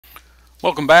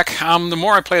Welcome back. The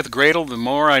more I play with Gradle, the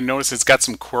more I notice it's got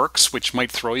some quirks which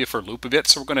might throw you for a loop a bit.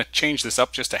 So we're going to change this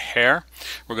up just a hair.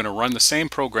 We're going to run the same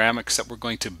program, except we're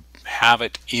going to have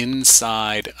it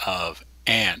inside of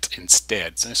Ant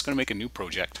instead. So I'm just going to make a new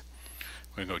project.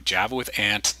 We're going to go Java with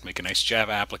Ant, make a nice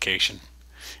Java application.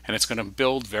 And it's going to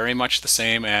build very much the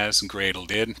same as Gradle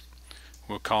did.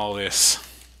 We'll call this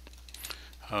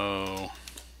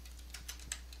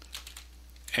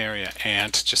area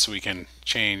Ant, just so we can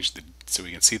change so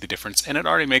we can see the difference. And it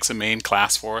already makes a main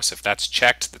class for us. If that's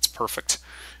checked, that's perfect.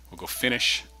 We'll go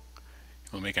finish.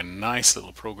 We'll make a nice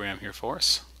little program here for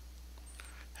us.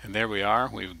 And there we are.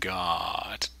 We've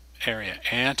got area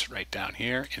Ant right down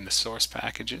here in the source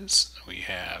packages. We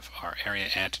have our area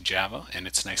Ant Java, and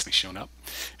it's nicely shown up.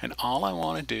 And all I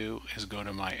want to do is go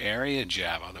to my area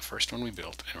Java, the first one we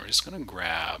built, and we're just going to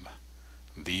grab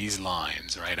these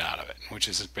lines right out of it, which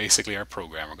is basically our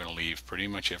program. We're going to leave pretty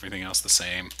much everything else the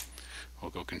same. We'll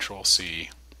go Control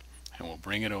C and we'll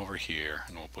bring it over here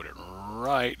and we'll put it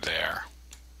right there,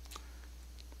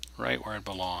 right where it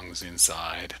belongs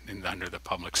inside under the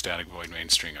public static void main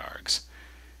string args.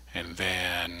 And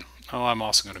then I'm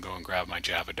also going to go and grab my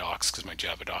Java docs because my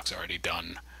Java docs are already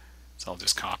done. So I'll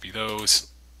just copy those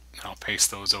and I'll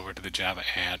paste those over to the Java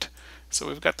Ant. So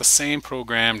we've got the same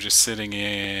program just sitting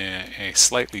in a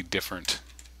slightly different,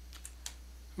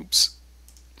 oops,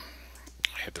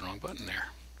 I hit the wrong button there.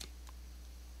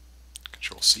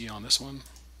 Control C on this one,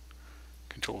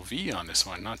 Control V on this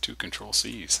one, not two Control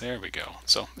C's. There we go.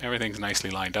 So everything's nicely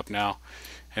lined up now,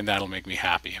 and that'll make me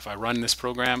happy. If I run this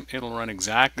program, it'll run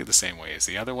exactly the same way as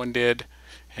the other one did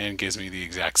and gives me the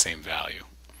exact same value.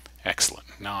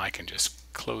 Excellent. Now I can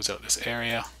just close out this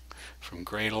area from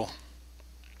Gradle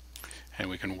and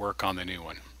we can work on the new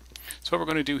one. So what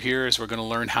we're going to do here is we're going to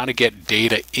learn how to get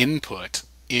data input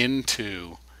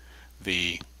into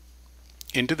the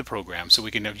program, so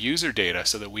we can have user data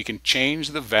so that we can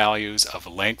change the values of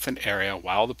length and area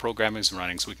while the program is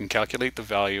running, so we can calculate the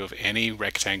value of any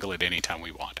rectangle at any time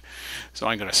we want. So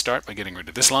I'm going to start by getting rid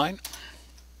of this line,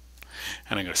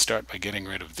 and I'm going to start by getting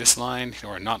rid of this line,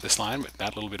 or not this line, but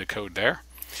that little bit of code there.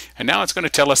 And now it's going to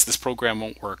tell us this program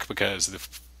won't work because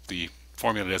the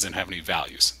formula doesn't have any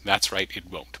values. That's right, it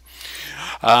won't.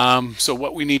 So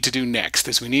what we need to do next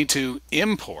is we need to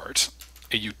import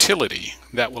a utility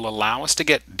that will allow us to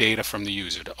get data from the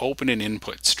user, to open an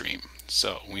input stream.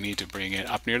 So we need to bring it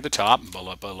up near the top,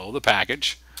 below the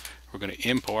package. We're going to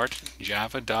import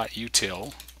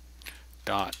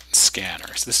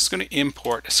java.util.scanner. So this is going to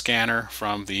import a scanner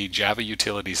from the Java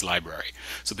Utilities library.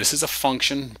 So this is a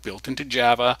function built into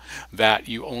Java that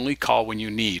you only call when you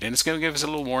need. And it's going to give us a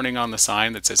little warning on the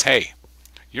sign that says, hey,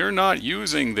 you're not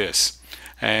using this.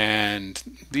 And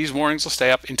these warnings will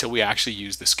stay up until we actually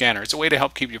use the scanner. It's a way to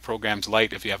help keep your programs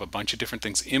light. If you have a bunch of different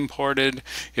things imported,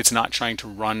 it's not trying to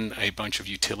run a bunch of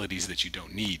utilities that you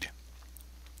don't need.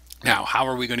 Now, how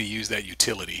are we going to use that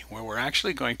utility? Well, we're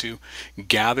actually going to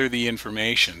gather the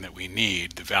information that we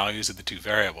need, the values of the two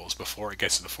variables, before it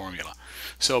gets to the formula.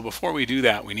 So before we do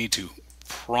that, we need to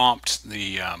prompt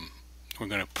we're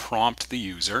going to prompt the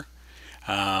user.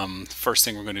 First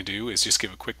thing we're going to do is just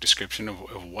give a quick description of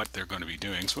what they're going to be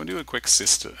doing. So we'll do a quick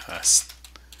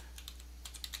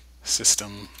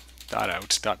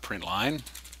system.out.println,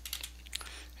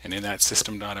 and in that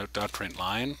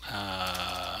system.out.println,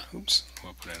 oops,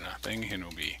 we'll put in a thing, and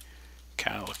it'll be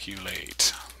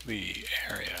calculate the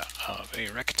area of a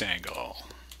rectangle.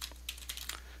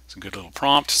 It's a good little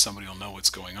prompt. Somebody will know what's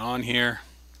going on here.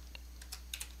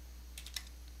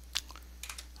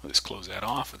 I'll just close that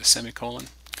off with a semicolon.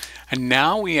 And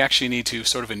now we actually need to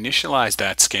sort of initialize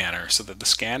that scanner so that the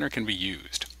scanner can be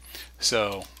used.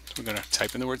 So we're going to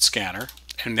type in the word scanner,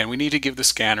 and then we need to give the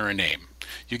scanner a name.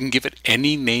 You can give it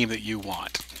any name that you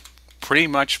want. Pretty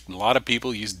much a lot of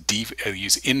people use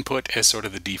input as sort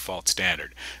of the default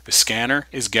standard. The scanner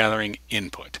is gathering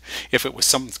input. If it was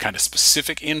some kind of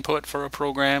specific input for a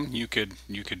program, you could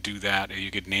do that, or you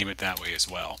could name it that way as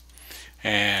well.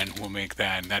 And we'll make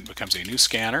that, and that becomes a new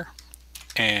scanner.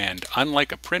 And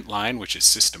unlike a print line, which is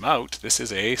system out, this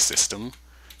is a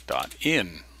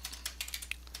system.in.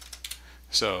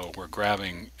 So we're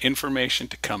grabbing information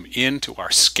to come into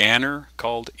our scanner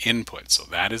called input. So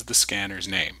that is the scanner's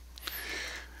name.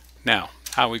 Now,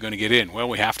 how are we going to get in? Well,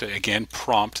 we have to again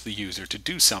prompt the user to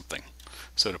do something.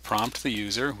 So to prompt the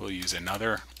user, we'll use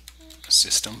another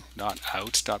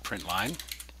system.out.println.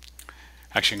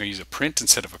 Actually, I'm going to use a print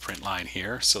instead of a print line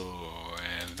here. So,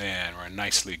 and then we're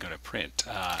nicely going to print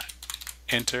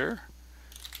enter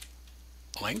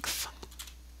length,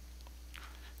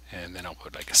 and then I'll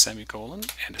put like a semicolon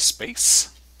and a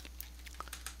space,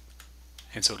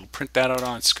 And so it'll print that out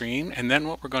on screen, and then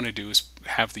what we're going to do is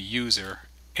have the user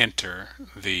enter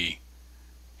the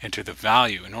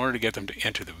value. In order to get them to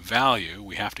enter the value,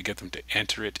 we have to get them to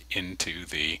enter it into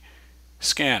the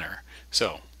scanner.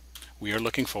 So we are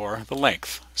looking for the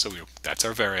length. So that's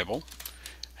our variable,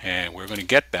 and we're going to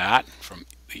get that from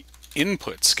the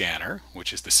input scanner,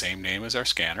 which is the same name as our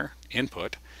scanner,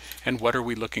 input. And what are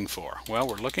we looking for? Well,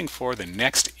 we're looking for the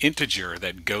next integer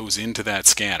that goes into that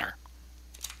scanner.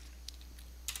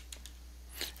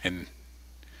 And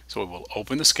so it will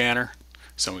open the scanner,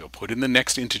 so we'll put in the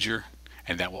next integer,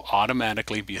 and that will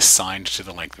automatically be assigned to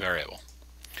the length variable.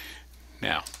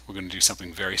 Now we're going to do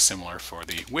something very similar for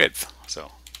the width.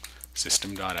 So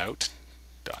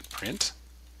system.out.print,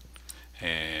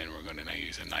 and we're going to now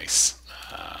use a nice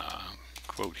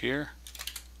quote here,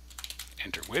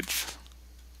 enter width,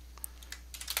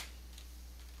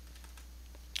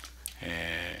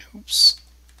 and oops,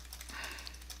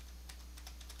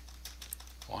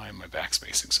 why am I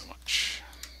backspacing so much?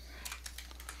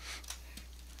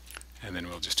 And then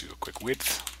we'll just do a quick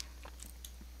width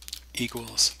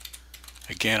equals,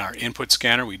 again, our input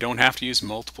scanner. We don't have to use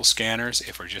multiple scanners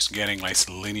if we're just getting nice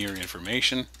linear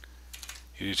information.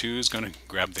 Unit2 is going to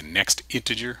grab the next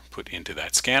integer, put into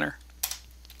that scanner,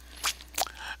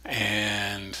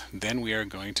 and then we are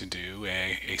going to do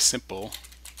a simple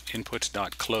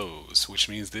input.close, which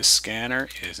means this scanner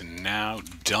is now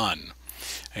done.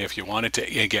 If you wanted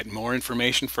to get more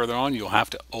information further on, you'll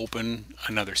have to open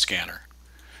another scanner.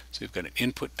 So you've got an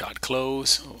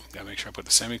input.close. Oh, gotta make sure I put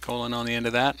the semicolon on the end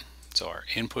of that. So our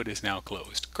input is now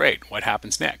closed. Great. What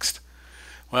happens next?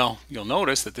 Well, you'll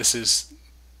notice that this is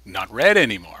not red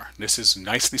anymore. This is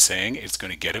nicely saying it's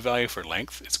going to get a value for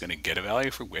length, it's going to get a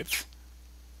value for width,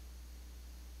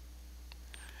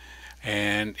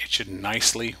 and it should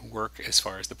nicely work as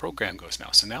far as the program goes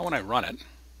now. So now when I run it,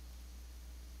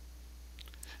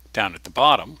 down at the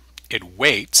bottom, it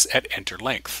waits at enter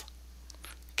length.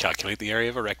 Calculate the area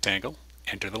of a rectangle,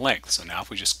 enter the length. So now if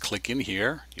we just click in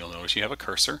here, you'll notice you have a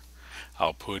cursor.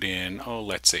 I'll put in, oh,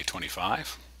 let's say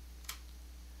 25.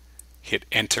 Hit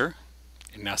enter.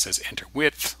 It now says enter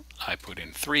width. I put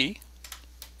in 3.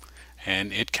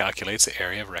 And it calculates the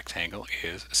area of a rectangle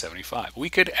is 75. We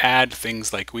could add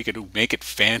things like, we could make it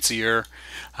fancier,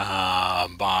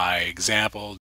 by example,